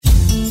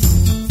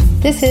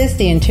This is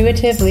the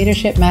Intuitive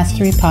Leadership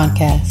Mastery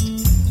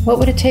Podcast. What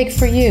would it take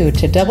for you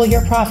to double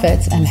your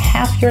profits and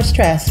half your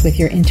stress with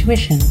your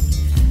intuition?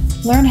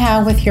 Learn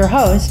how with your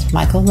host,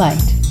 Michael Light.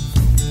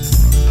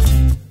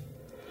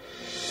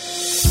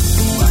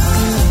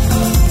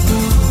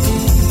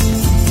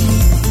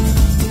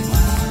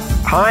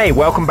 Hi,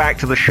 welcome back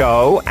to the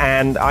show,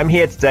 and I'm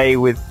here today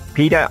with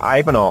Peter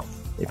Ivanov.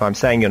 If I'm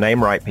saying your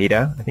name right,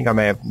 Peter. I think I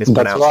may have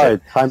mispronounced That's right.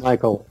 it. Hi,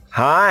 Michael.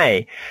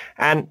 Hi.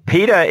 And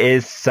Peter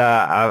is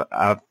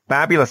a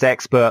fabulous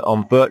expert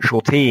on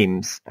virtual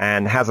teams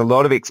and has a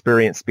lot of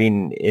experience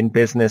being in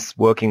business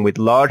working with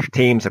large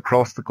teams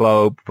across the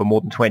globe for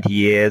more than 20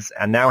 years.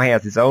 And now he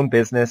has his own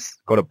business,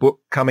 got a book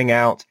coming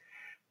out.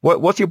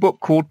 What's your book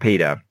called,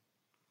 Peter?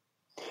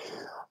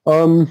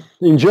 In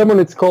German,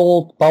 it's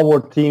called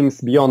Power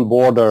Teams Beyond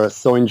Borders.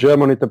 So in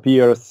German, it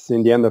appears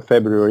in the end of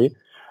February.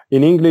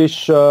 In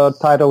English,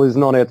 title is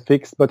not yet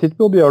fixed, but it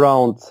will be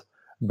around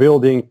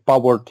building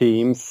power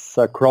teams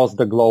across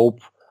the globe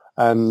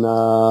and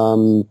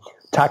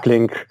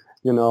tackling,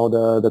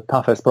 the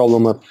toughest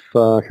problem of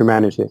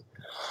humanity.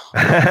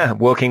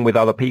 Working with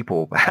other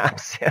people,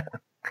 perhaps. Yeah.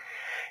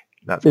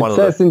 That's one it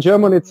says of in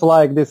German, it's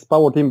like this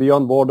Power Team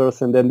Beyond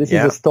Borders, and then this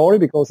is a story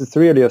because it's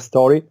really a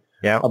story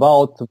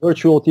about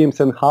virtual teams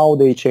and how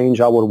they change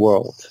our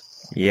world.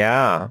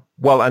 Yeah.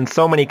 Well, and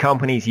so many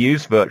companies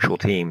use virtual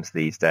teams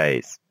these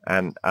days,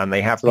 and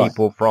they have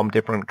people from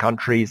different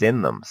countries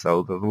in them.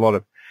 So there's a lot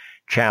of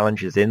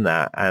challenges in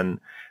that. And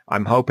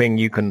I'm hoping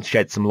you can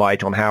shed some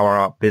light on how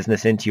our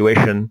business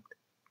intuition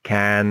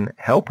can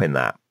help in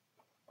that.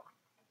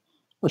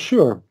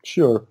 Sure.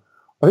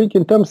 I think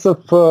in terms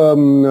of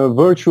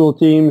virtual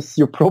teams,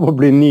 you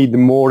probably need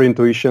more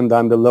intuition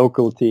than the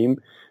local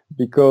team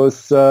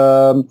because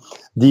the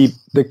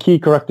key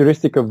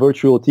characteristic of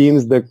virtual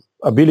teams, the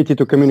ability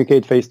to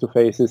communicate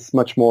face-to-face is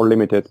much more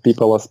limited.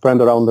 People are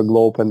spread around the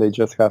globe and they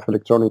just have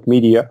electronic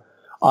media,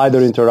 either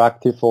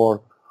interactive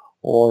or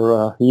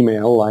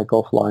email, like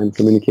offline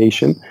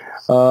communication.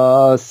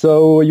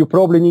 So you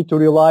probably need to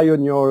rely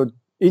on your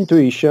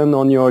intuition,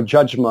 on your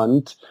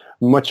judgment,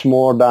 much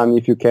more than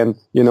if you can,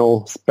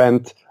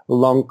 spend a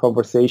long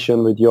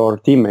conversation with your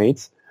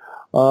teammates.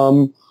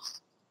 But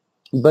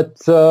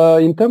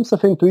in terms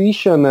of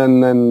intuition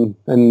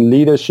and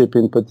leadership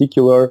in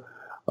particular,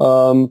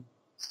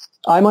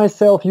 I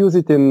myself use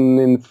it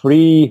in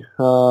three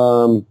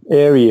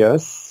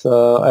areas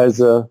as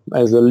a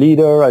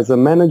leader, as a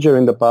manager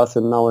in the past,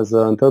 and now as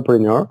an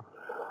entrepreneur.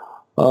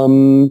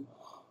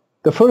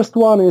 The first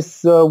one is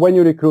when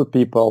you recruit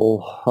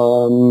people,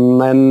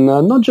 and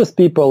not just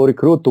people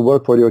recruit to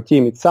work for your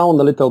team. It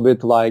sounds a little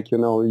bit like,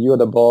 you're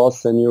the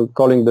boss and you're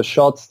calling the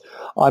shots.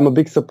 I'm a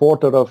big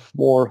supporter of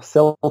more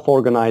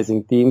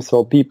self-organizing teams,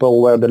 so people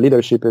where the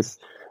leadership is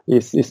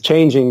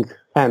changing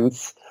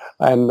hands.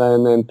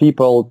 And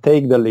people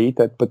take the lead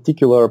at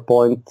particular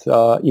point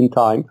in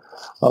time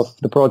of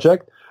the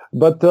project.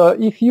 But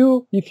if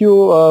you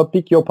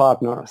pick your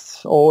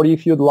partners, or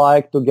if you'd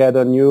like to get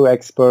a new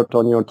expert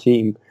on your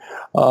team,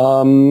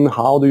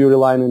 how do you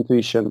rely on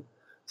intuition?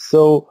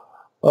 So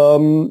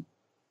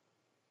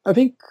I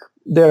think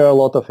there are a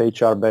lot of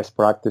HR best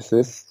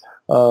practices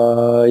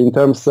in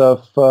terms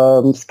of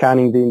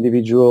scanning the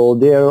individual.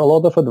 There are a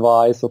lot of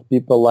advice of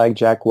people like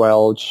Jack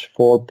Welch,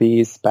 4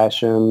 Ps,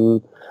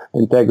 passion,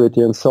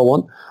 integrity, and so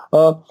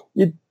on.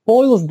 It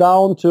boils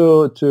down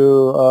to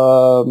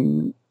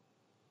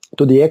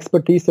the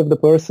expertise of the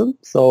person.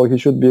 So he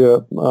should be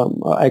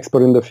an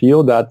expert in the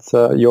field that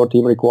your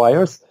team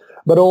requires,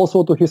 but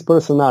also to his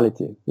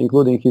personality,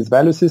 including his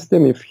value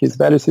system. If his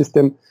value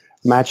system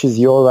matches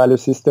your value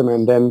system,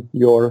 and then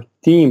your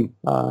team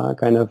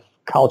kind of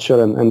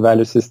culture and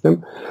value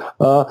system,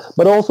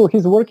 but also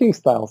his working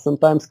style.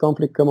 Sometimes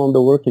conflict come on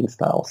the working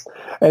styles.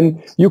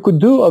 And you could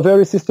do a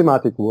very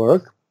systematic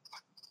work.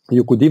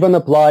 You could even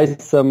apply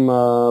some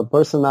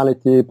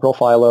personality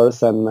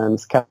profilers and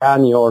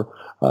scan your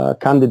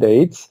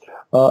candidates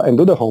and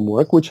do the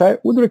homework, which I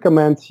would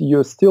recommend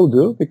you still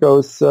do,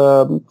 because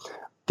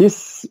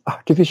this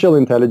artificial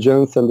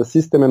intelligence and the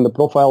system and the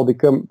profile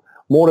become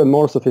more and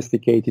more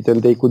sophisticated,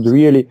 and they could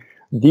really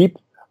deep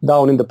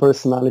down in the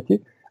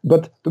personality.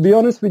 But to be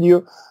honest with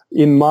you,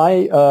 in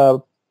my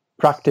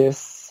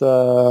practice,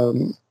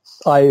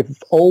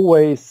 I've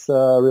always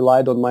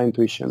relied on my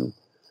intuition.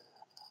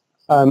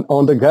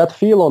 On the gut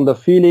feel, on the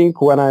feeling,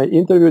 when I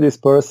interview this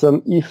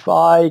person, if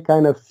I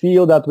kind of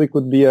feel that we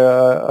could be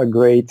a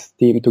great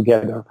team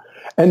together.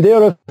 And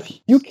there are a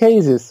few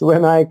cases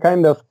when I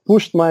kind of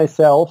pushed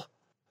myself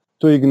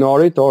to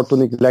ignore it or to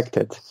neglect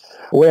it,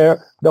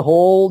 where the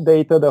whole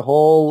data, the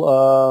whole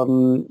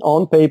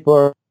on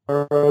paper,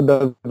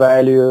 the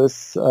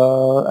values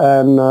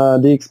and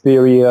the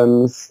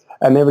experience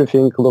and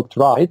everything looked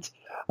right.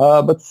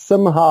 But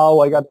somehow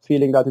I got the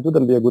feeling that it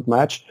wouldn't be a good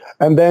match.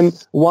 And then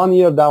 1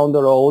 year down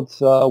the road,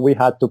 we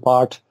had to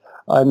part,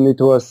 and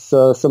it was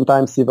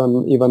sometimes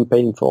even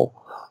painful.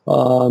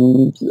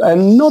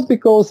 And not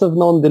because of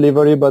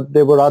non-delivery, but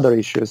there were other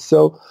issues.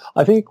 So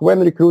I think when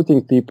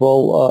recruiting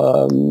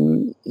people,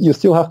 you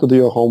still have to do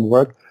your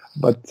homework.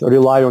 but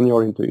rely on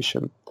your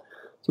intuition.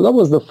 So that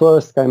was the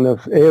first kind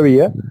of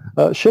area.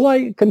 Shall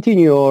I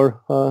continue, or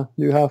do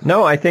you have?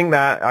 No, I think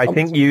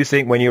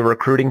using, when you're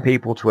recruiting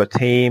people to a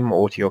team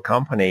or to your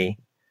company,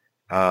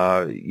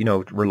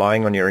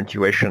 relying on your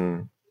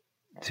intuition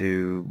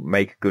to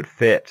make a good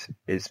fit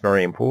is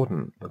very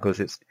important,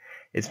 because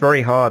it's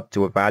very hard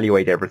to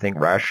evaluate everything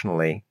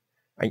rationally.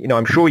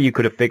 I'm sure you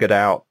could have figured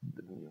out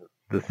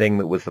the thing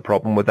that was the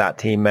problem with that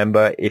team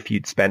member if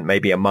you'd spent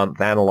maybe a month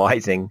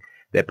analyzing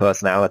their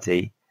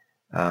personality,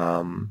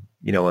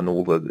 and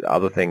all the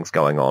other things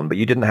going on, but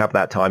you didn't have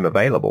that time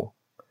available.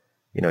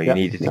 You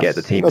needed to get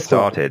the team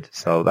started. Right.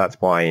 So that's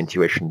why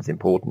intuition is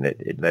important.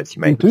 It lets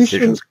you make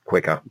decisions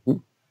quicker.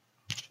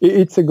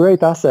 It's a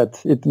great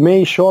asset. It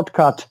may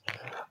shortcut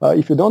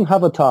if you don't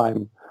have a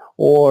time,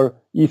 or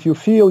if you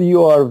feel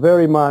you are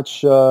very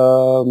much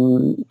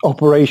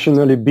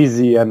operationally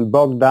busy and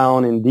bogged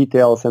down in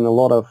details and a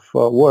lot of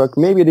work.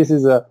 Maybe this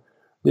is a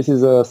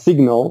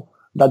signal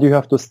that you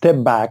have to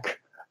step back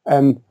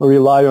and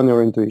rely on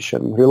your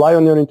intuition. Rely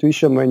on your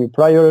intuition when you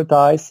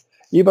prioritize,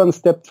 even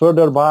step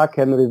further back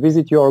and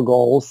revisit your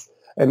goals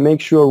and make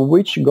sure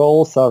which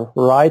goals are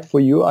right for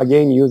you,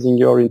 again, using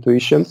your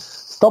intuition.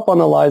 Stop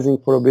analyzing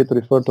for a bit,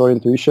 refer to your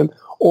intuition,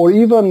 or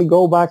even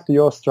go back to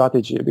your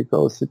strategy,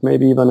 because it may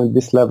be even at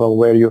this level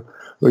where you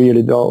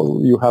really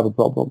you have a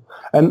problem.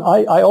 And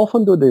I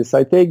often do this.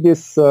 I take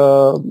this,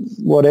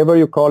 whatever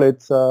you call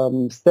it,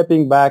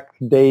 stepping back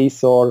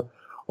days or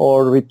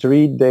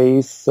retreat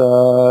days,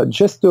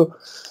 just to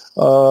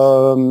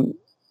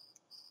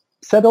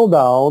settle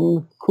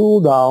down,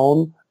 cool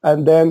down,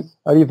 and then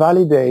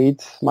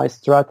revalidate my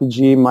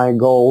strategy, my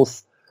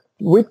goals,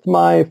 with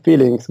my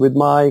feelings, with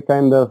my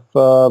kind of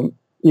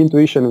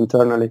intuition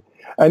internally.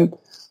 And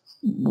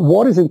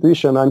what is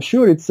intuition? I'm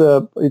sure it's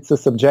a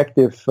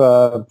subjective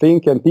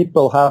thing, and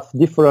people have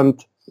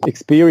different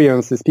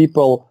experiences.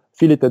 People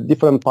feel it at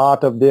different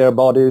part of their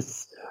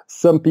bodies.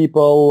 Some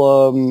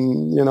people,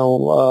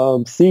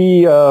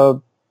 see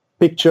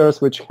pictures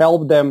which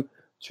help them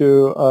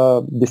to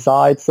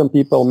decide. Some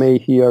people may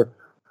hear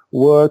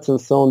words and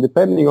so on,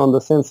 depending on the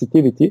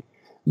sensitivity.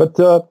 But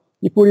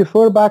if we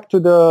refer back to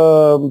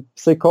the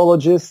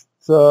psychologists,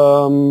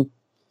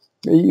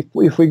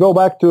 if we go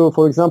back to,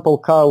 for example,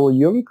 Carl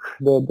Jung,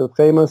 the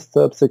famous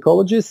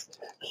psychologist,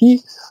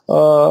 he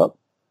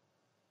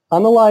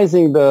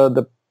analyzing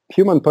the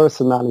human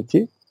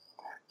personality,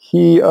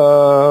 he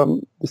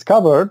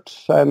discovered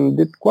and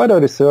did quite a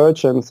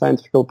research and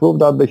scientific proof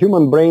that the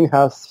human brain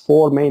has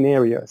 4 main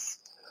areas.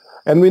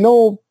 And we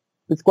know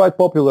it's quite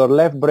popular: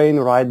 left brain,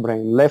 right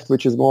brain. Left,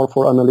 which is more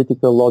for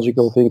analytical,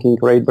 logical thinking.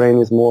 Right brain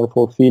is more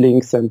for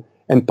feelings and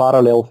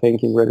parallel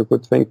thinking, where you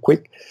could think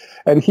quick.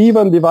 And he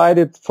even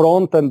divided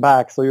front and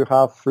back. So you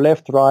have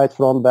left, right,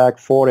 front, back,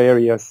 4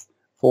 areas,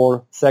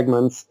 4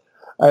 segments.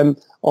 And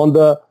on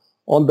the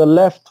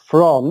left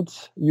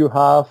front, you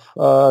have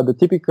the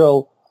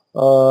typical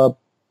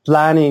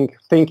planning,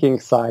 thinking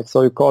side.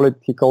 So he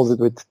calls it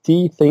with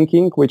T,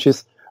 thinking, which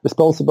is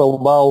responsible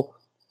about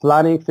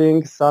planning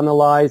things,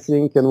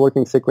 analyzing, and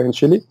working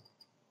sequentially.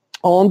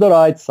 On the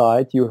right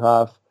side, you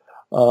have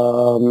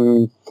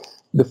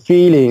the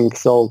feeling,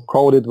 so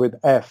coded with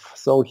F.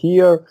 So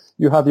here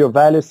you have your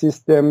value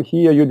system.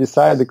 Here you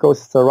decide,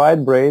 because it's a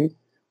right brain,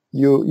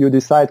 you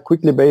decide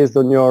quickly based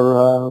on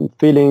your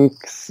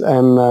feelings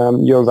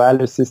and your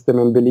value system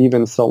and belief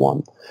and so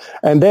on.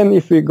 And then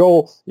if we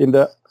go in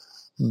the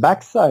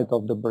backside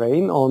of the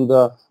brain, on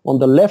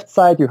the left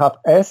side you have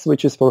S,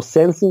 which is for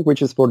sensing,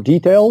 which is for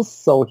details.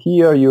 So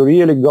here you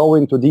really go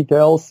into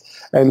details,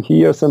 and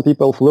here some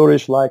people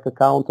flourish like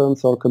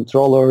accountants or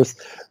controllers,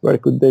 where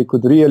they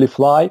could really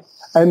fly.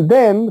 And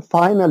then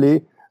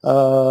finally,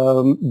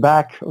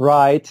 back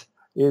right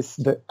is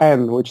the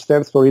N, which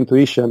stands for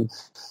intuition.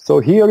 So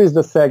here is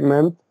the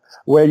segment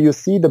where you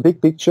see the big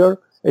picture,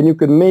 and you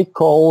can make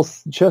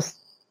calls just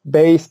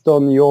based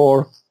on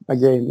your,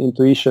 again,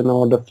 intuition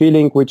or the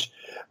feeling, which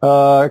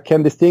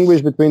can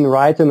distinguish between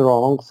right and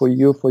wrong for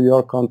you, for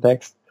your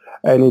context,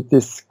 and it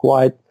is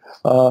quite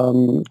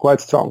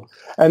strong.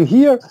 And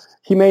here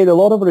he made a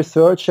lot of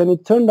research, and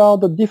it turned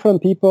out that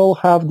different people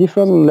have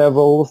different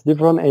levels,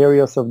 different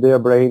areas of their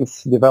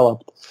brains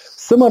developed.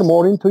 Some are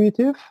more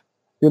intuitive.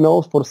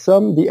 For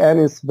some, the N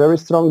is very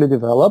strongly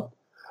developed.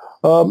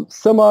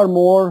 Some are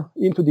more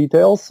into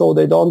details, so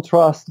they don't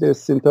trust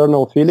these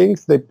internal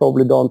feelings. They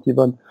probably don't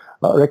even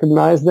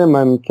recognize them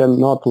and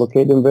cannot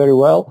locate them very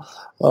well,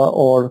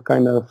 or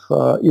kind of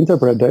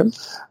interpret them.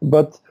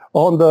 But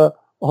so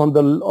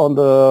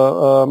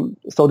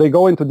they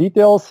go into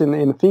details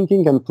in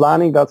thinking and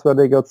planning. That's where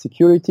they got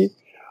security.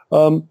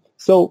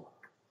 So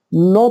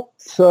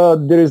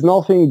there is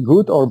nothing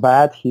good or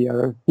bad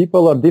here.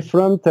 People are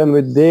different, and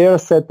with their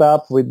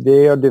setup, with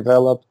their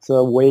developed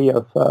way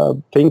of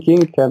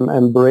thinking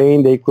and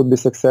brain, they could be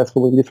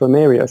successful in different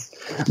areas.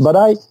 But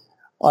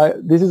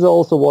this is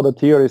also what the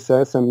theory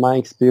says, and my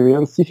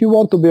experience. If you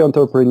want to be an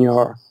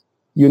entrepreneur,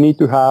 you need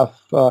to have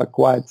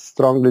quite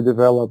strongly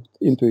developed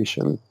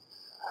intuition.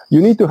 You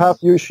need to have,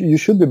 you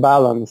should be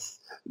balanced.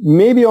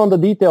 Maybe on the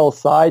detail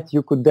side,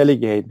 you could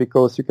delegate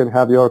because you can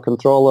have your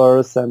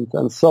controllers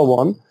and so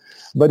on.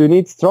 But you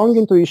need strong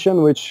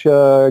intuition, which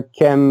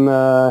can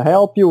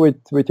help you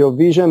with your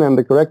vision and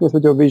the correctness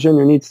with your vision.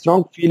 You need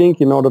strong feeling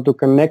in order to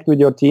connect with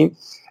your team.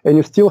 And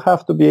you still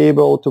have to be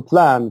able to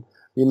plan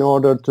in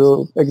order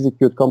to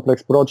execute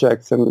complex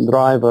projects and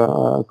drive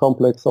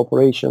complex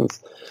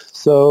operations.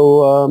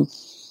 So,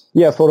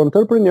 for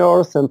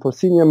entrepreneurs and for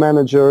senior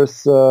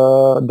managers,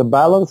 the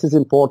balance is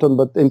important,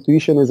 but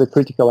intuition is a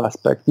critical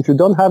aspect. If you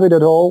don't have it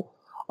at all,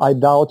 I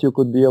doubt you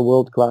could be a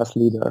world-class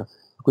leader.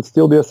 You could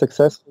still be a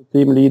successful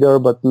team leader,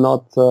 but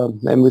not,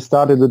 and we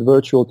started with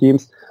virtual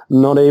teams,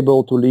 not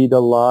able to lead a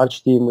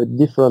large team with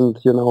different,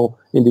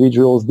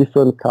 individuals,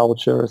 different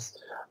cultures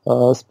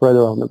spread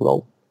around the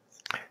globe.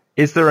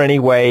 Is there any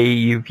way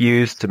you've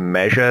used to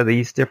measure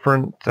these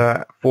different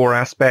 4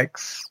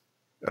 aspects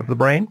of the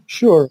brain?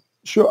 Sure.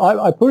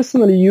 I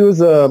personally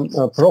use a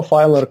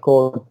profiler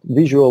called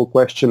Visual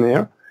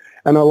Questionnaire,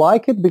 and I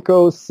like it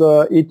because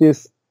it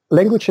is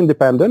language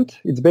independent.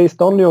 It's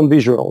based only on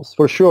visuals.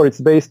 For sure,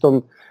 it's based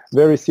on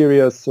very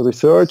serious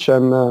research,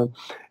 and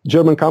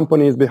German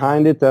companies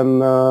behind it,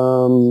 and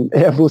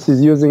Airbus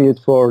is using it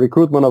for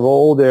recruitment of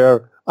all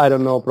their,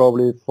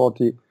 probably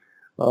 40.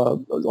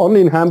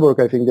 Only in Hamburg,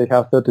 I think they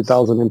have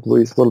 30,000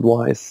 employees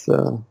worldwide,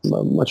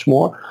 much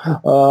more.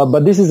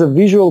 But this is a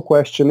visual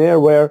questionnaire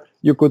where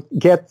you could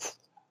get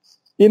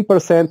in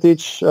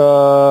percentage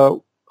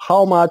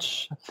how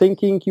much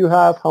thinking you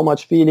have, how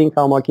much feeling,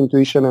 how much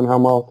intuition, and how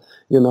much,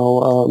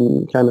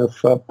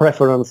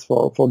 preference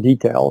for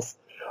details.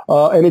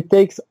 And it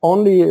takes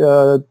only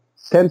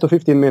 10 to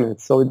 15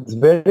 minutes. So it's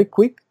very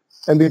quick.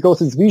 And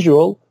because it's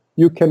visual,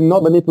 you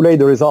cannot manipulate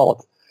the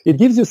result. It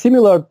gives you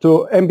similar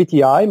to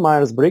MBTI,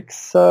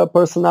 Myers-Briggs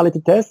personality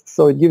test.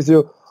 So it gives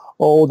you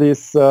all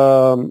this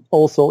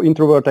also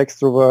introvert,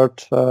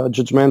 extrovert,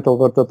 judgmental,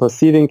 versus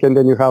perceiving, and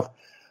then you have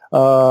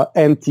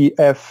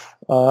NTF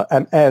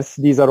and S.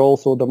 These are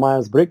also the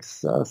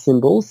Myers-Briggs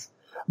symbols.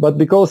 But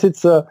because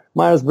it's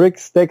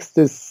Myers-Briggs test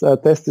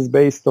is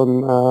based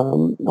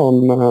on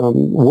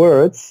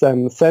words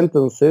and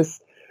sentences,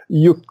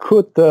 you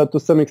could to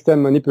some extent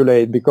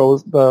manipulate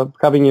because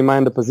having in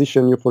mind the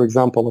position you, for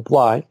example,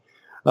 apply.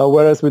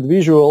 Whereas with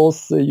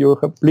visuals, you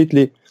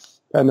completely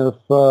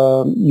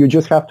you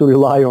just have to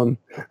rely on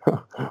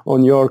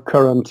your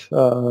current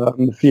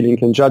feeling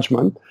and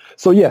judgment.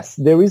 So yes,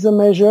 there is a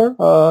measure.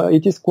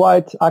 It is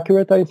quite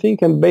accurate, I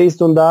think, and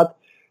based on that,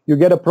 you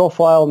get a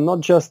profile not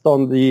just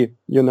on the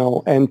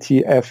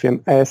NTF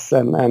and S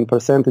and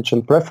percentage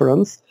and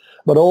preference,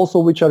 but also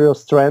which are your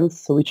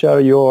strengths, which are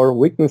your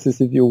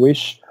weaknesses, if you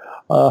wish,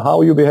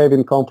 how you behave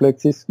in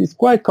conflicts. Is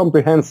quite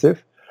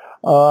comprehensive,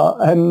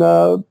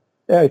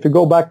 if you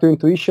go back to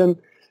intuition,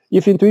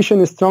 if intuition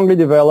is strongly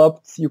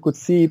developed, you could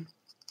see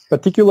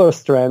particular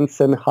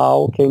strengths and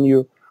how can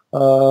you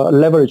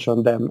leverage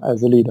on them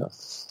as a leader.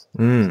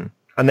 And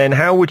then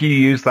how would you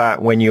use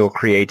that when you're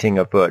creating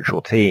a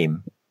virtual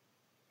team?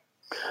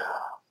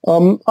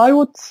 I'm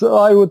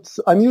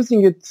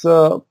using it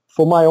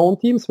for my own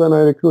teams when I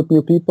recruit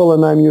new people,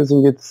 and I'm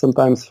using it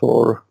sometimes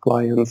for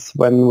clients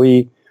when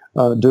we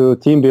do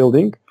team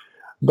building.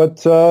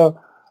 But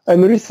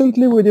and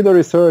recently we did a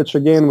research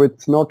again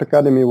with North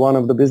Academy, one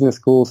of the business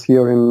schools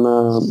here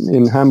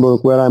in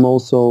Hamburg, where I'm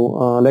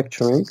also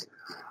lecturing.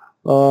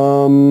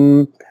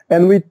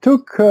 And we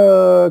took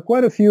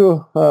quite a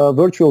few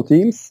virtual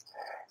teams,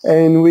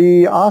 and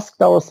we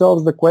asked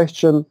ourselves the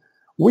question,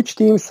 which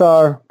teams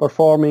are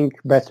performing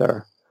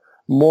better?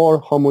 More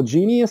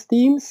homogeneous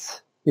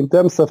teams in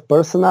terms of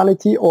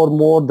personality or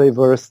more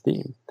diverse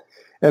team?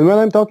 And when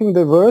I'm talking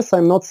diverse,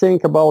 I'm not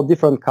saying about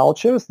different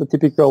cultures, the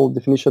typical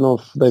definition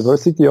of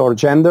diversity or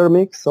gender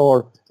mix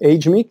or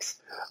age mix.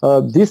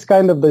 This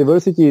kind of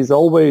diversity is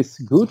always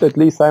good. At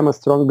least I'm a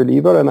strong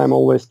believer and I'm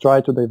always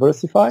try to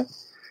diversify.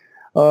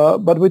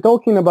 But we're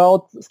talking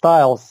about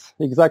styles.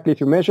 Exactly. If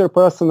you measure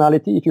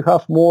personality, if you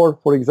have more,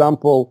 for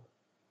example,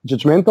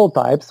 judgmental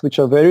types, which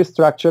are very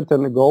structured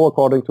and go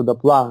according to the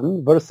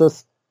plan,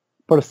 versus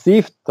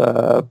perceived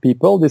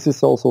people, this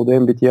is also the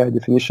MBTI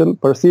definition,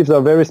 perceived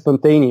are very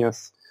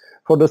spontaneous.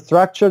 For the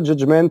structured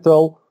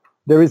judgmental,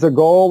 there is a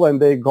goal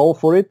and they go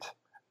for it.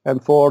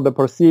 And for the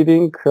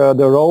perceiving,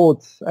 the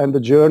road and the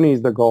journey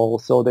is the goal.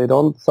 So they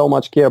don't so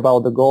much care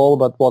about the goal,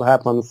 but what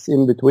happens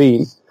in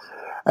between.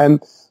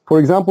 And for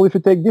example, if you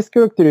take this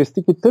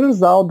characteristic, it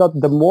turns out that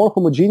the more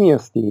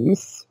homogeneous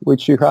teams,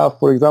 which you have,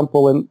 for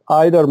example, in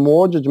either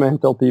more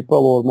judgmental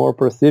people or more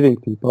perceiving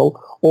people,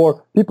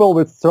 or people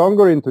with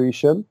stronger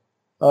intuition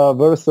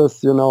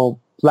versus,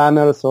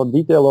 planners or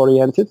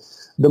detail-oriented,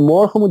 the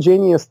more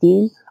homogeneous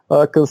team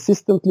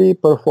consistently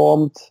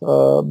performed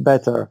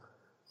better.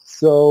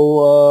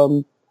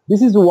 So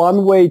this is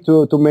one way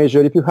to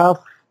measure. If you have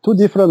two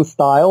different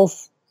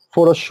styles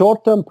for a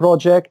short-term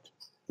project,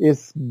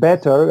 is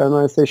better, and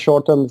when I say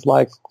short-term, it's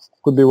like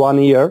could be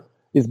 1 year.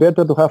 It's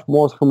better to have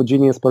more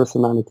homogeneous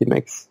personality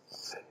mix.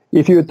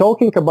 If you're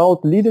talking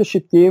about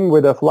leadership team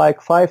with a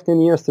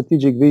 5-10 year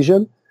strategic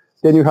vision,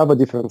 then you have a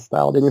different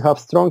style. Then you have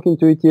strong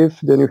intuitive,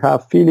 then you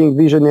have feeling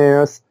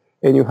visionaries,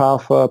 and you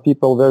have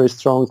people very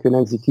strong in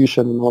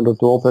execution in order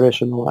to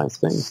operationalize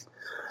things.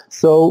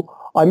 So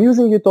I'm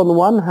using it on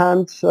one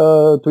hand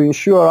to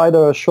ensure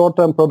either a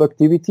short-term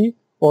productivity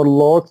or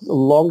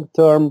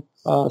long-term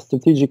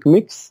strategic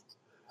mix.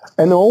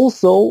 And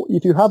also,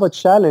 if you have a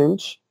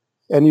challenge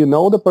and you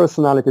know the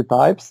personality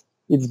types,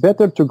 it's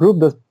better to group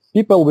the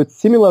people with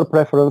similar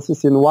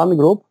preferences in one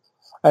group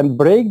and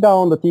break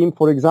down the team.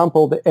 For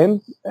example, the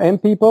N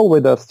people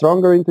with a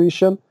stronger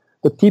intuition,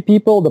 the T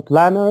people, the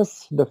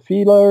planners, the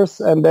feelers,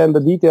 and then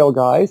the detail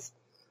guys.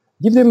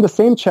 Give them the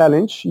same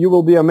challenge. You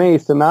will be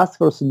amazed and ask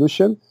for a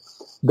solution.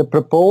 The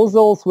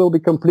proposals will be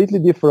completely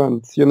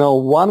different.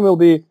 One will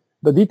be,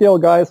 the detail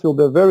guys will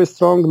be very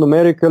strong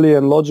numerically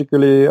and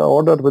logically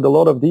ordered with a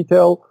lot of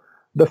detail.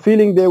 The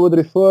feeling they would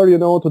refer,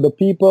 to the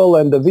people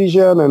and the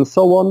vision and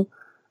so on.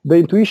 The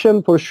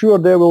intuition, for sure,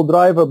 they will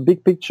drive a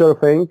big picture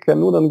thing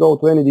and wouldn't go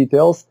to any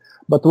details.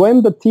 But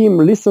when the team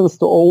listens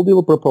to all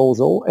the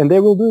proposal, and they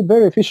will do it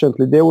very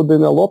efficiently, there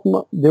wouldn't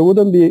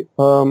be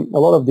a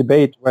lot of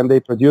debate when they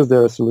produce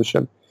their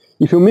solution.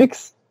 If you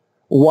mix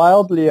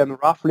wildly and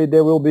roughly,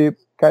 there will be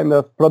kind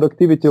of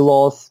productivity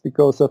loss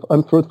because of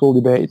unfruitful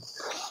debate.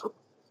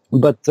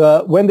 But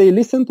when they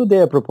listen to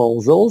their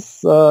proposals,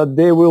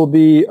 they will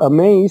be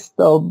amazed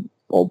from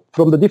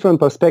the different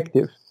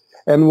perspective.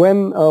 And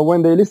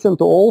when they listen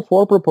to all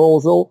four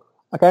proposals,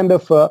 a kind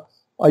of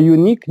a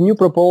unique new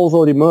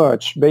proposal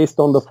emerge based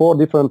on the four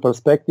different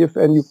perspectives,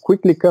 and you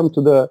quickly come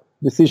to the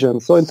decision.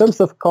 So in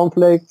terms of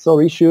conflicts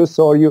or issues,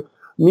 or you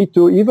need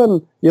to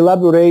even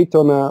elaborate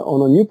on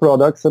a new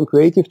product, some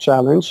creative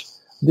challenge,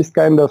 this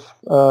kind of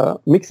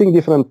mixing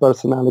different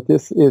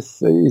personalities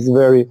is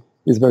very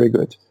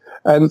good.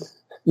 And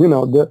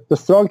the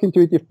strong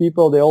intuitive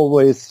people, they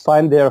always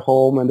find their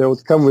home, and they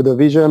would come with a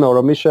vision or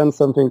a mission,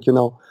 something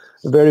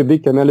very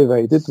big and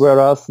elevated,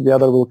 whereas the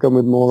other will come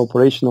with more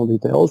operational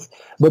details.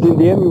 But in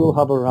the end, you will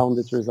have a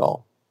rounded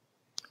result.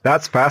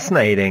 That's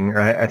fascinating.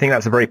 I think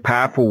that's a very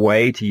powerful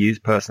way to use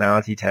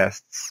personality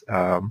tests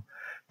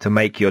to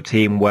make your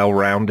team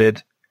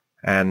well-rounded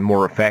and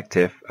more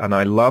effective. And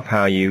I love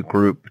how you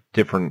group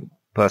different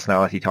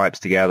personality types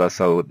together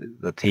so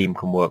the team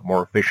can work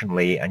more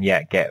efficiently and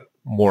yet get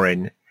more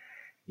in,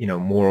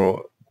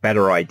 more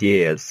better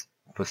ideas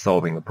for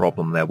solving the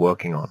problem they're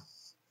working on.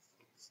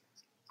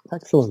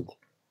 Excellent.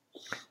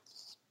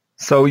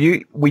 So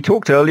we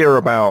talked earlier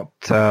about,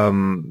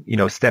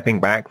 stepping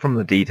back from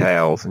the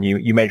details, and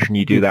you mentioned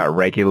you do that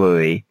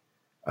regularly.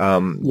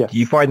 Yes. Do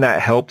you find that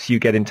helps you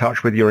get in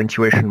touch with your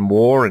intuition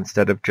more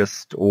instead of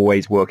just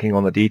always working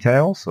on the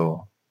details?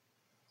 Or?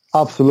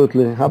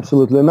 Absolutely.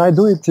 And I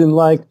do it in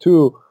like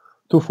two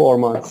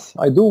formats.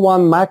 I do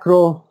one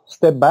macro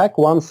step back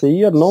once a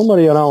year,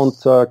 normally around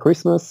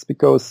Christmas,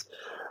 because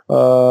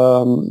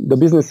the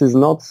business is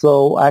not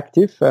so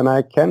active and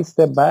I can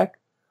step back.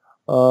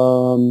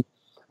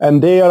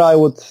 And there I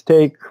would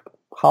take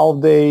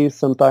half day,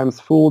 sometimes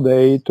full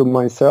day to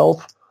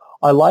myself.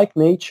 I like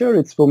nature.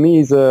 It's for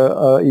me it's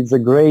a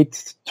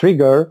great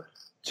trigger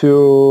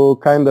to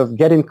kind of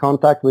get in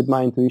contact with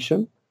my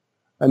intuition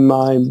and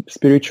my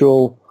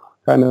spiritual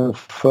kind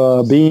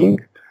of being.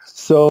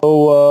 So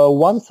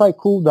once I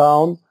cool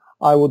down,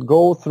 I would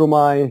go through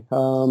my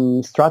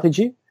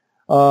strategy.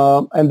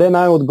 And then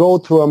I would go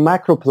through a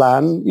macro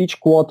plan each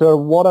quarter.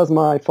 What are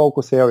my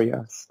focus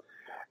areas?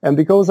 And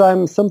because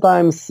I'm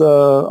sometimes,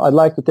 I'd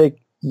like to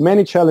take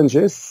many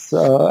challenges,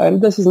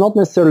 and this is not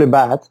necessarily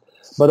bad,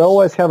 but I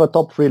always have a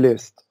top 3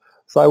 list.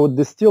 So I would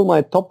distill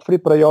my top 3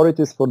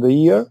 priorities for the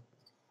year,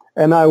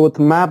 and I would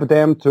map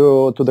them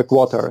to the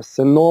quarters.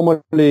 And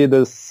normally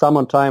the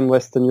summertime,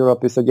 Western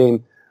Europe is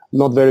again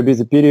not very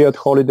busy period,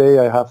 holiday.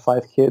 I have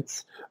 5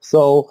 kids.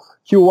 So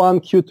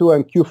Q1, Q2,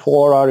 and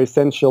Q4 are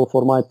essential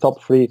for my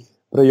top 3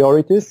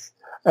 priorities.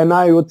 And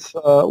I would,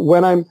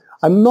 when I'm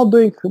not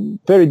doing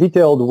very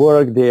detailed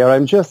work there,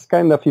 I'm just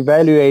kind of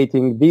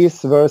evaluating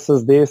this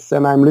versus this,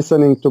 and I'm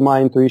listening to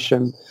my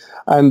intuition.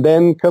 And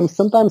then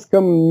sometimes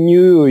come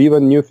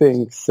new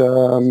things,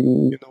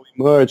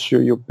 emerge.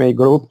 You may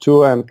group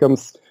two and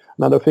comes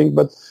another thing.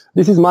 But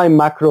this is my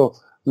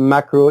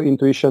macro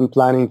intuition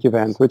planning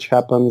event, which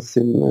happens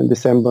in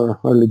December,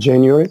 early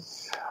January.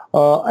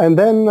 And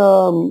then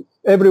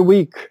every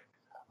week,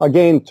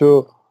 again,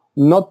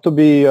 not to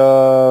be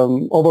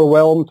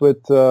overwhelmed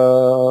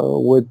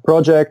with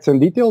projects and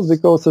details,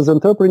 because as an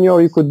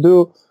entrepreneur, you could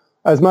do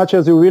as much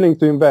as you're willing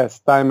to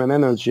invest time and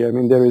energy. I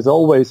mean, there is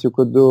always, you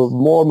could do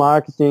more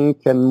marketing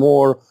and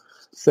more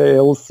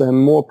sales and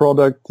more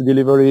product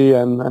delivery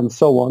and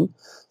so on.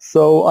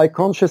 So I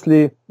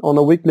consciously, on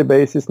a weekly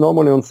basis,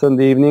 normally on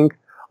Sunday evening,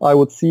 I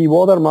would see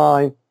what are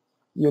my,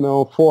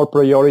 4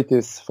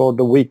 priorities for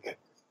the week.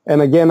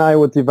 And again, I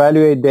would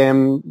evaluate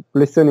them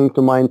listening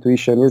to my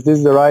intuition. Is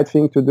this the right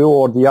thing to do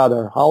or the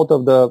other, out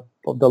of the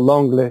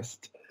long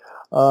list?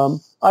 I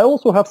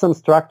also have some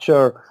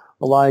structure,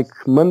 like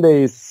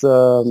Mondays,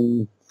 now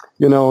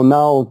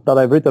that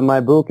I've written my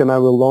book and I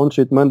will launch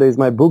it, Monday is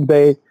my book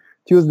day.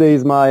 Tuesday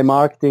is my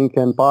marketing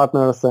and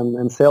partners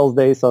and sales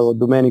day, so I will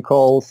do many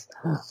calls.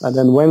 And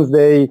then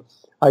Wednesday,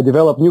 I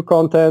develop new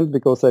content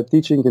because I'm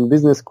teaching in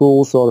business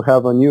schools or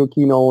have a new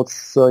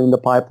keynotes in the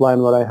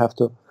pipeline where I have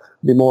to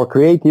be more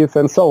creative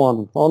and so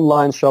on.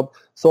 Online shop.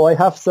 So I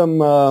have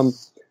some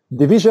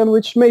division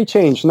which may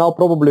change. Now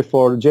probably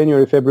for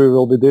January, February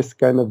will be this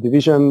kind of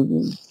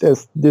division.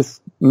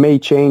 This may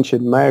change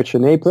in March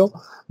and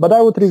April, but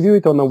I would review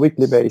it on a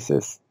weekly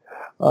basis.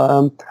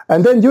 And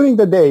then during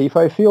the day, if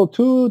I feel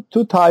too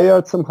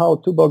tired, somehow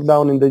too bogged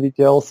down in the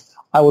details,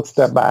 I would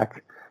step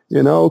back,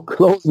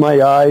 close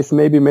my eyes,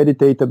 maybe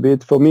meditate a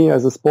bit. For me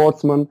as a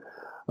sportsman,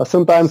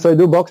 sometimes I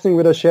do boxing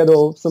with a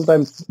shadow.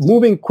 Sometimes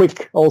moving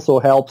quick also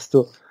helps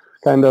to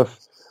kind of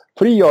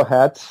free your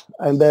head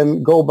and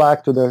then go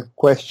back to the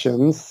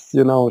questions,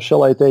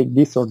 shall I take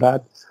this or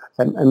that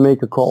and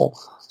make a call.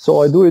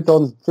 So I do it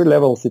on 3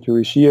 levels, if you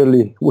wish,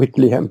 yearly,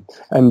 weekly,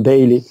 and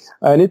daily.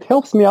 And it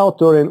helps me out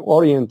to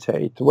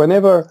orientate.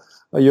 Whenever,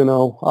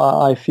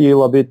 I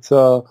feel a bit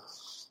too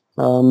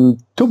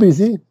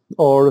busy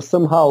or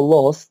somehow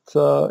lost,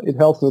 it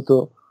helps me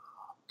to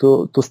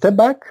step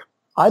back,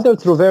 either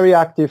through very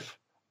active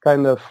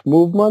kind of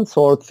movements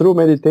or through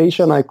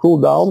meditation. I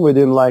cool down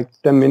within like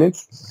 10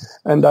 minutes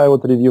and I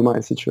would review my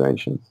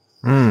situation.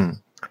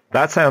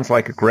 That sounds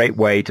like a great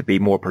way to be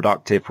more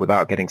productive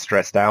without getting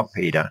stressed out,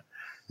 Peter.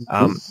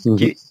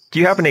 Do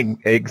you have an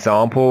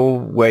example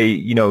where,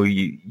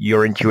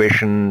 your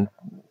intuition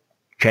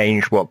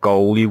changed what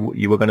goal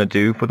you were going to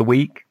do for the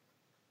week?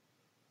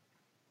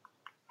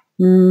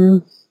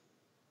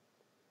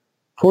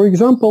 For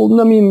example,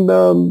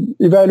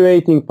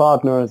 evaluating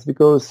partners,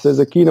 because as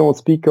a keynote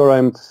speaker,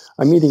 I'm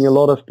meeting a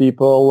lot of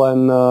people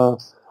and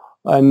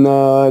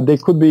they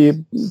could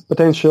be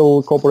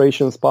potential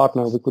corporations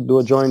partners. We could do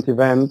a joint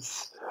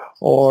events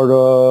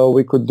or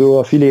we could do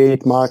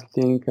affiliate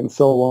marketing and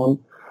so on.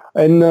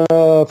 And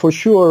for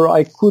sure,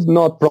 I could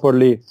not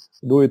properly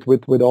do it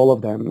with all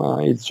of them.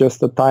 It's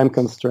just a time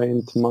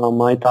constraint,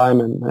 my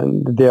time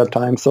and their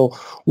time. So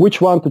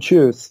which one to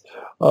choose?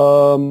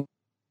 And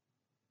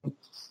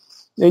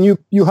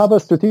you have a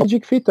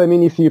strategic fit.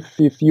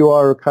 If you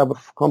are kind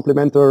of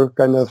complementary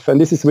kind of,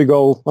 and this is we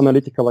go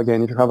analytical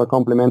again. If you have a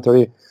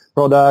complementary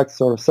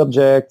products or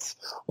subjects,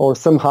 or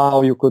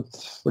somehow you could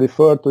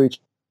refer to each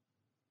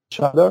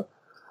other.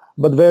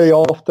 But very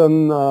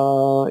often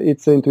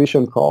it's an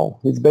intuition call.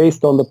 It's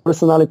based on the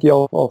personality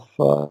of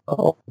a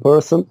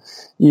person.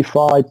 If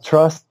I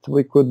trust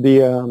we could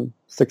be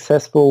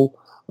successful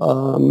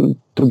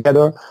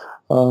together.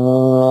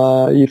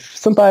 If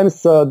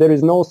sometimes there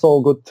is no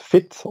so good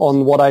fit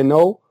on what I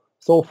know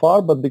so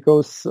far, but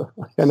because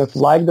I kind of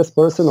like this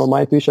person or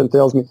my intuition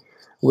tells me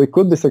we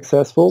could be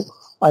successful,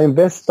 I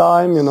invest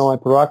time, I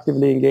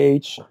proactively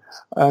engage,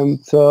 and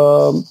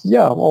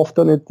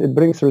often it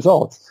brings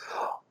results.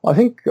 I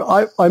think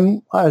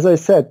I'm as I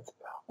said,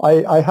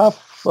 I have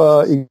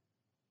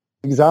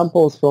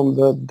examples from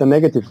the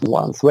negative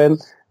ones when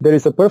there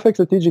is a perfect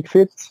strategic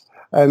fit,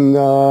 and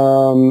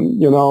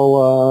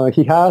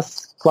he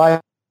has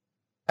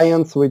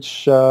clients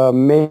which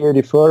may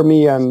refer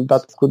me, and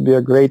that could be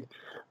a great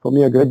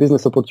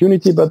business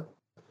opportunity, but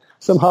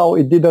somehow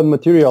it didn't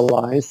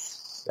materialize,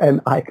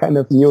 and I kind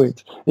of knew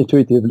it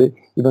intuitively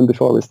even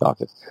before we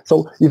started.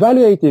 So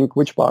evaluating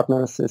which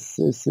partners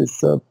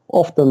is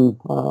often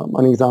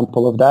an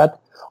example of that.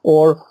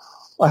 Or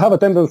I have a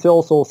tendency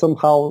also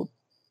somehow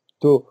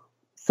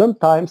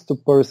sometimes to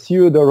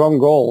pursue the wrong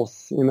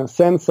goals, in a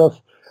sense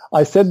of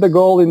I set the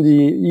goal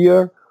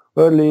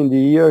early in the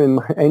year in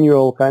my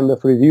annual kind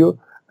of review,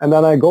 and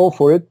then I go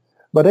for it.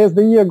 But as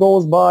the year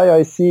goes by,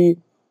 I see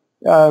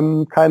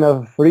kind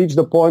of reach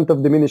the point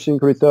of diminishing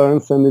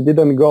returns, and it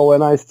didn't go,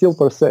 and I still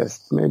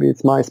persist. Maybe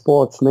it's my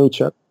sports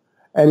nature.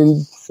 And in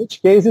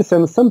such cases,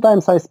 and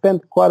sometimes I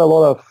spend quite a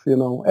lot of,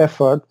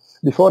 effort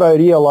before I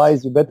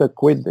realize you better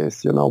quit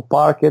this,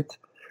 park it,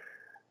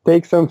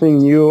 take something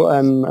new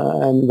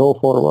and go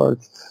forward.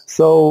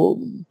 So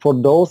for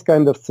those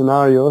kind of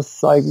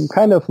scenarios, I'm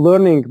kind of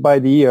learning by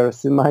the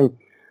years. In my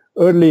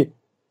early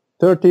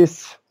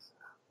 30s,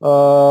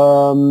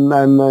 and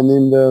in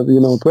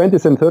the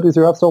 20s and 30s,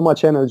 you have so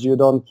much energy, you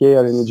don't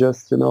care, and you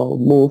just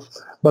move.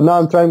 But now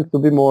I'm trying to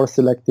be more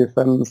selective,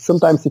 and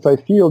sometimes if I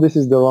feel this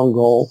is the wrong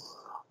goal,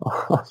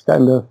 I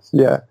kind of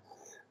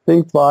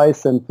think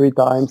twice and 3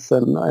 times,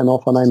 and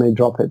often I may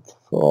drop it.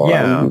 Or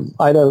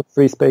either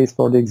free space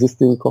for the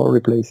existing or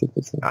replace it.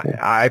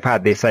 I've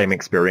had the same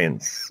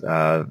experience.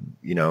 I'm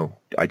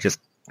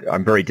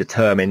very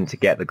determined to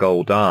get the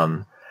goal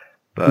done,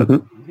 but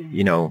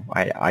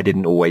I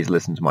didn't always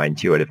listen to my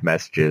intuitive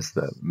messages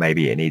that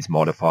maybe it needs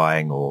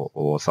modifying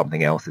or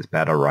something else is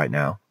better right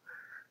now.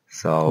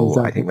 So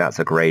exactly. I think that's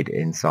a great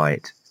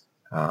insight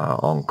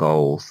on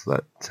goals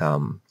that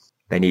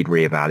they need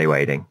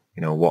reevaluating.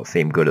 What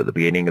seemed good at the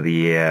beginning of the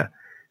year,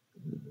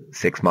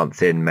 6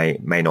 months in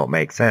may not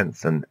make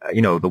sense. And,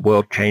 the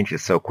world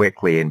changes so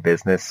quickly in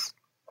business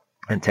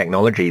and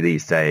technology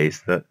these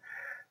days that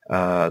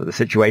the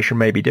situation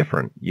may be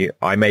different.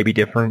 I may be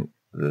different.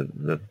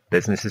 The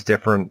business is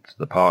different.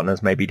 The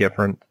partners may be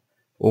different.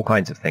 all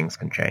kinds of things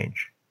can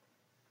change.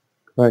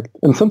 Right.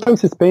 And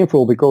sometimes it's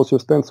painful because you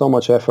spend so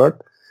much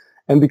effort,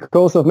 and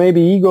because of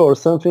maybe ego or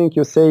something,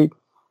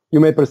 you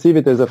may perceive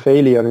it as a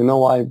failure.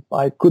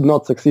 I could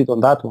not succeed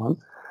on that one.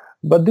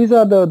 But this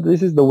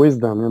is the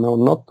wisdom,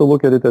 not to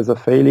look at it as a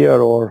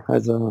failure or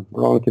as a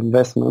wrong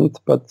investment,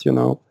 but,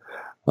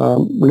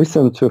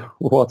 listen to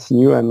what's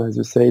new and, as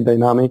you say,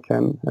 dynamic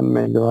and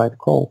make the right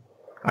call.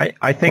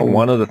 I think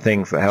one of the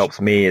things that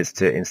helps me is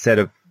to, instead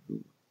of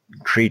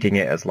treating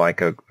it as like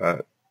a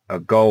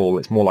goal,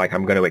 it's more like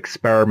I'm going to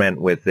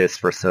experiment with this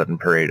for a certain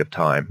period of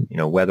time,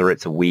 whether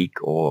it's a week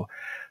or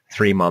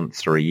 3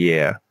 months or a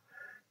year.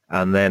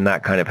 And then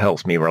that kind of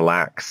helps me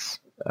relax.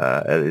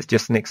 It's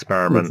just an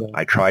experiment. Exactly.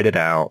 I tried it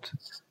out.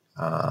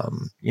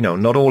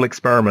 Not all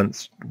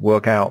experiments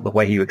work out the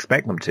way you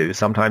expect them to.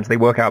 Sometimes they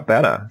work out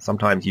better.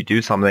 Sometimes you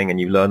do something and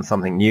you learn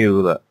something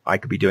new that I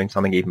could be doing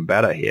something even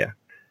better here.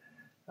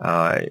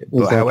 But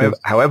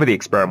however the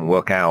experiment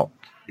work out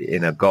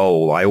in a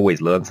goal, I always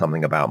learn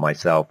something about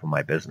myself and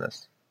my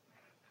business.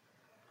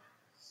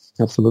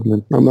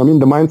 Absolutely. I mean,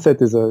 the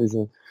mindset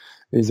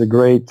is a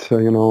great,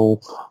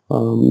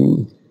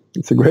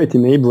 it's a great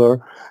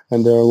enabler,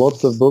 and there are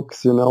lots of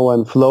books,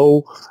 and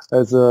flow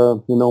as a,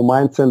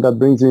 mindset that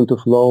brings you into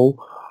flow.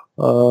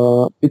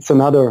 It's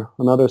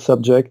another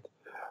subject,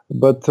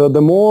 but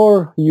the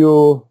more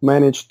you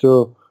manage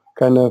to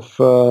kind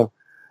of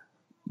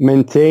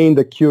maintain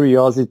the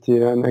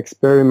curiosity and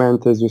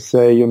experiment, as you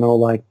say,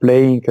 like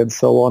playing and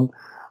so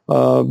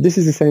on, this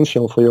is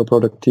essential for your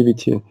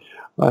productivity.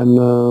 And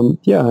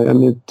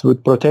and it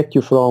would protect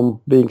you from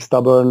being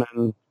stubborn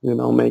and,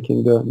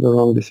 making the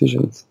wrong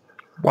decisions.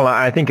 Well,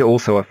 I think it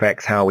also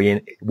affects how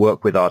we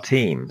work with our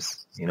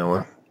teams.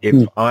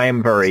 If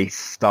I'm very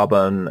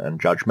stubborn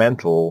and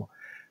judgmental,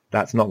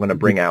 that's not going to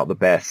bring out the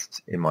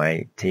best in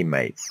my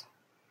teammates.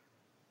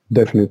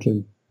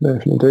 Definitely.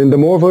 And the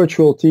more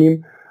virtual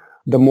team,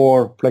 the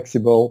more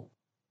flexible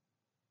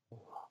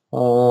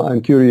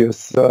and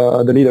curious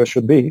the leader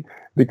should be.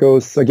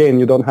 Because, again,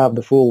 you don't have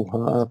the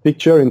full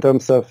picture in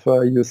terms of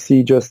you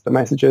see just the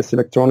messages,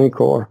 electronic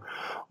or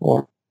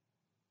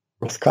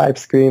Skype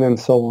screen and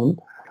so on.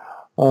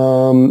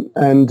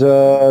 And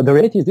the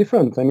reality is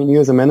different. I mean, you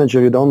as a manager,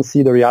 you don't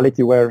see the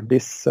reality where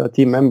this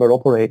team member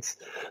operates.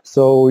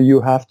 So you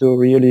have to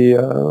really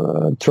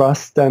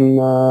trust,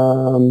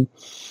 and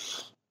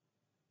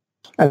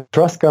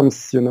trust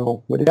comes,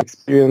 with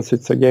experience.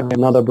 It's, again,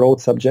 another broad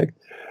subject.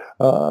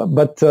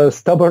 But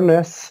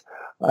stubbornness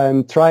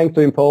and trying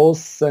to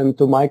impose and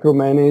to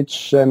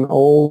micromanage and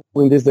all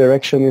in this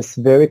direction is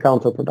very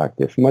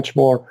counterproductive, much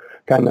more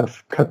kind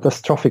of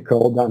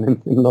catastrophical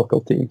than in local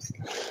teams.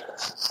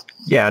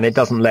 Yeah, and it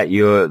doesn't let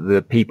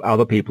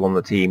other people on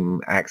the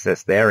team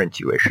access their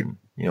intuition.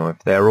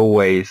 If they're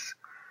always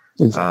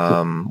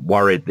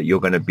worried that you're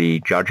going to be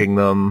judging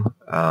them,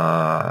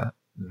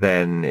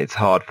 then it's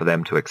hard for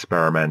them to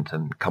experiment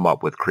and come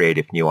up with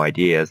creative new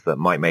ideas that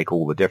might make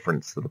all the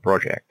difference to the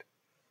project.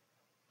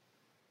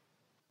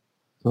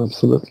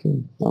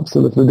 Absolutely.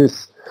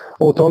 This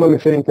autonomy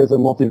thing as a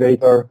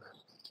motivator,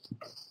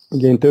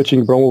 again,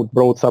 touching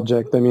broad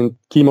subject. I mean,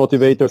 key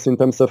motivators in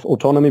terms of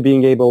autonomy,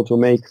 being able to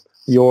make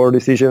your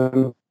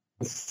decisions,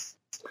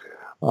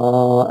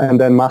 and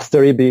then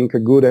mastery, being a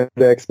good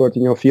expert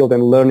in your field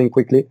and learning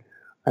quickly,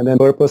 and then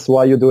purpose,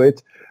 why you do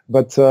it.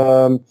 But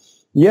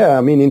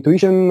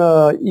intuition,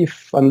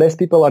 unless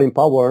people are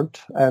empowered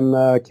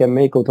and can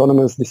make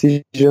autonomous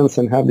decisions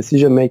and have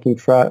decision-making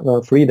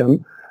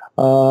freedom,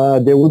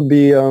 there would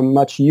be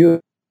much use.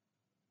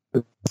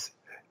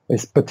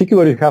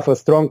 Particularly if you have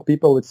strong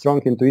people with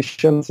strong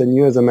intuitions, and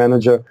you as a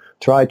manager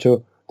try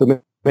to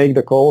make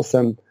the calls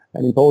and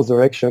impose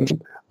direction,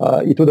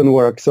 it wouldn't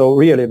work. So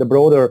really, the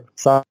broader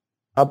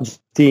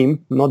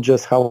sub-team, not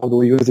just how do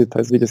we use it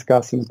as we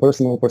discussed in a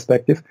personal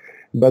perspective,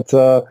 but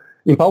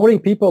empowering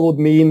people would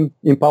mean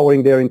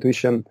empowering their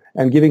intuition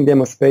and giving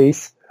them a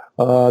space,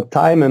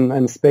 time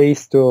and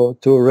space to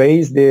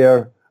raise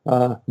their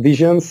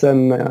visions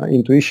and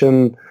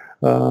intuition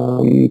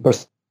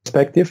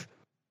perspective.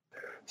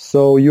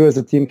 So you as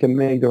a team can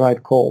make the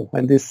right call.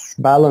 And this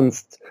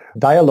balanced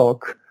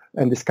dialogue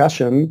and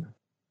discussion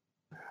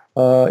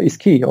is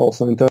key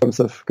also in terms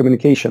of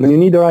communication. And you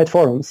need the right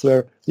forums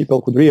where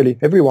people could really,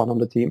 everyone on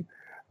the team,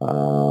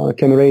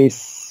 can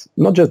raise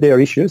not just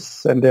their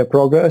issues and their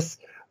progress,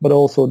 but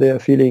also their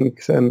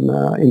feelings and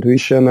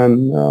intuition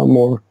and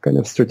more kind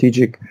of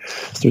strategic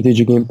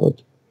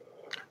input.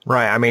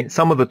 Right. I mean,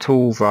 some of the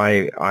tools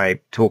I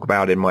talk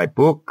about in my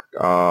book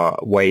are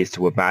ways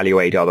to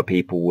evaluate other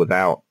people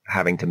without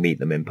having to meet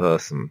them in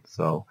person.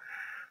 So,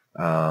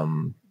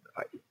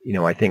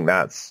 I think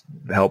that's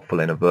helpful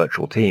in a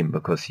virtual team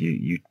because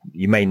you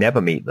may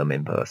never meet them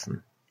in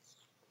person.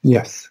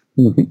 Yes.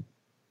 Mm-hmm.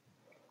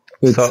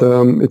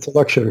 It's a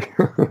luxury.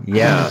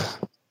 Yeah.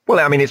 Well,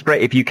 I mean, it's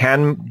great. If you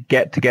can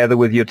get together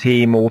with your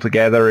team all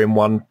together in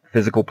one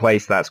physical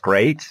place, that's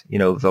great.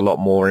 There's a lot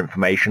more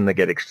information that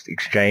gets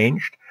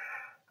exchanged.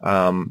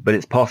 But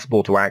it's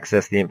possible to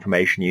access the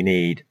information you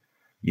need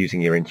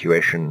using your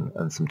intuition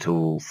and some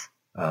tools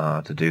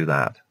to do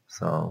that.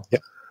 So yeah,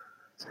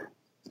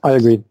 I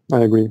agree.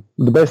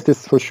 The best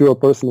is for sure a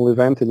personal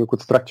event, and you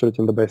could structure it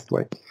in the best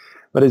way.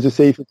 But as you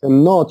say, if you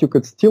cannot, you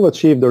could still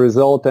achieve the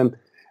result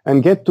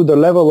and get to the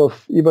level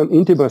of even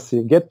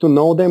intimacy, get to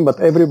know them, but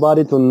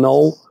everybody to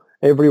know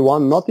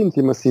everyone, not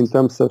intimacy in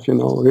terms of,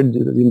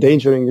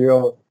 endangering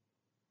your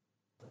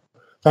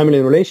family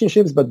and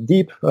relationships, but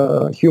deep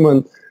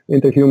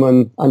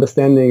interhuman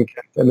understanding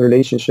and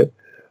relationship.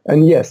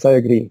 And yes, I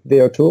agree.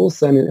 They are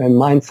tools and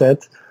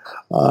mindset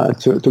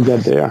to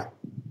get there.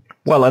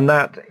 Well, and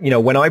that,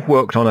 when I've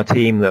worked on a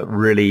team that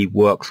really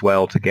works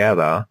well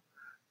together,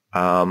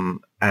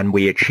 and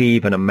we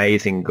achieve an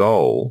amazing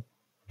goal,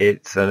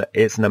 it's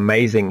an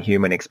amazing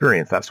human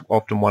experience. That's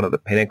often one of the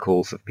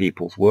pinnacles of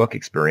people's work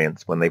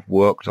experience when they've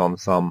worked on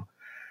some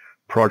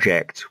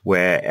project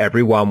where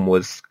everyone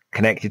was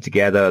connected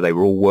together, they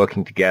were all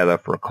working together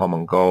for a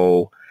common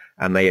goal,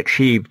 and they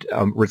achieved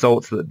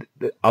results that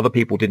other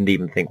people didn't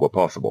even think were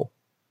possible.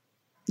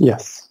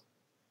 Yes.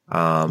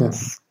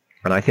 Yes.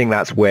 And I think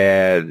that's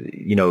where,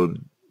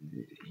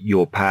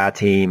 your power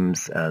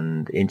teams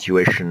and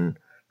intuition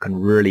can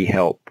really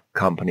help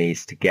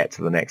companies to get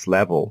to the next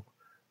level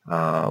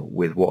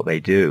with what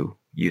they do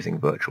using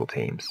virtual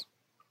teams.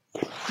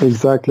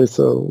 Exactly.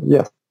 So,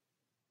 yes,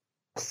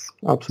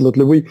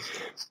 absolutely.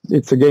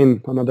 It's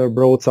again another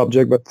broad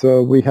subject, but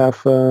we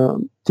have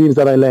teams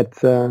that I led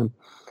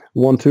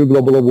won 2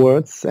 global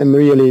awards, and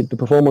really the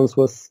performance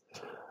was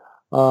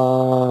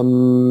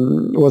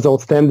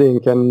outstanding,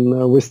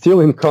 and we're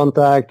still in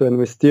contact, and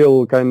we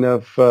still kind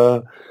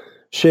of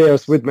share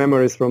sweet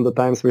memories from the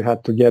times we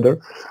had together.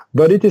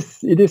 But it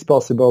is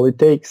possible. It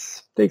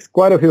takes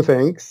quite a few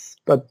things,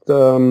 but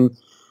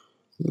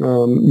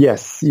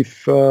yes,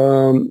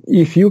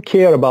 if you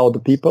care about the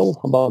people,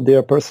 about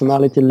their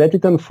personality, let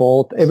it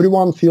unfold.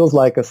 Everyone feels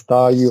like a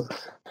star.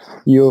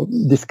 You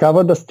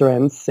discover the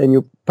strengths and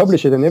you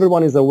publish it, and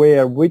everyone is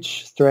aware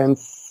which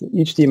strengths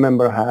each team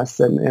member has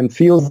and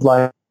feels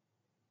like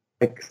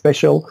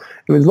special.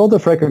 And with a lot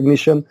of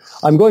recognition,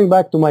 I'm going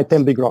back to my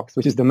 10 big rocks,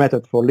 which is the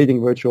method for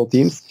leading virtual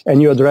teams.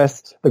 And you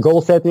address the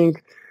goal setting,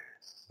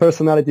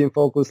 personality and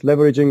focus,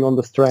 leveraging on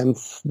the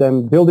strengths,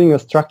 then building a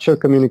structured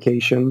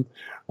communication,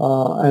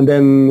 and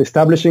then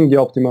establishing the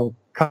optimal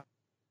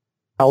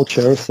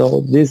culture.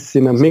 So this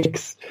in a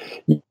mix,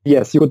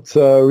 yes, you could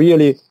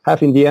really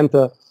have in the end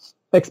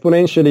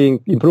exponentially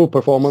improve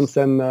performance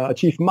and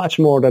achieve much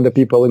more than the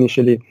people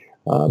initially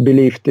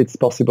believed it's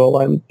possible.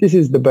 And this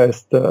is the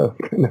best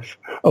kind of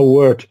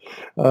award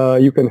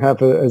you can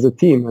have as a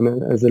team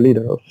and as a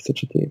leader of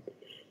such a team.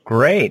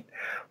 Great.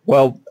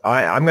 Well,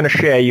 I'm going to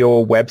share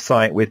your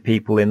website with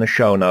people in the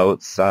show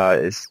notes.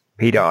 It's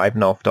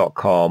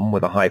peterivanov.com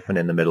with a hyphen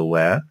in the middle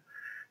there.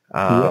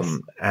 Yes.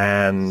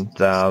 And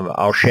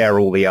I'll share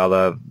all the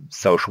other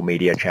social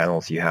media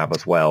channels you have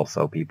as well,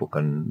 so people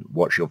can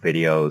watch your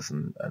videos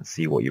and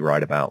see what you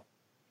write about.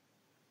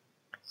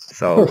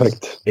 So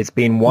perfect. It's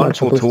been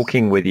wonderful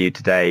talking with you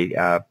today,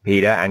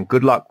 Peter, and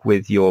good luck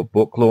with your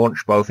book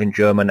launch, both in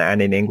German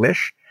and in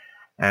English.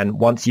 And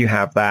once you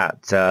have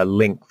that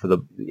link for the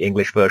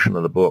English version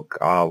of the book,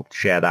 I'll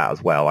share that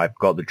as well. I've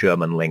got the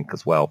German link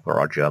as well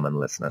for our German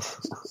listeners.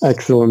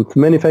 Excellent.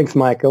 Many thanks,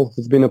 Michael.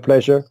 It's been a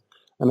pleasure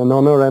and an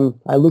honor, and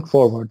I look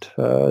forward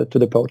to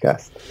the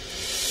podcast.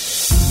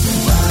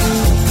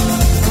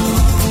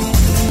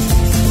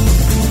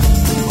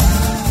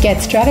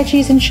 Get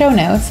strategies and show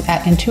notes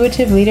at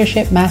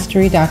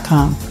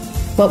intuitiveleadershipmastery.com.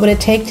 What would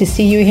it take to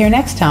see you here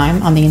next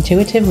time on the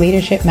Intuitive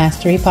Leadership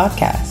Mastery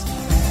Podcast?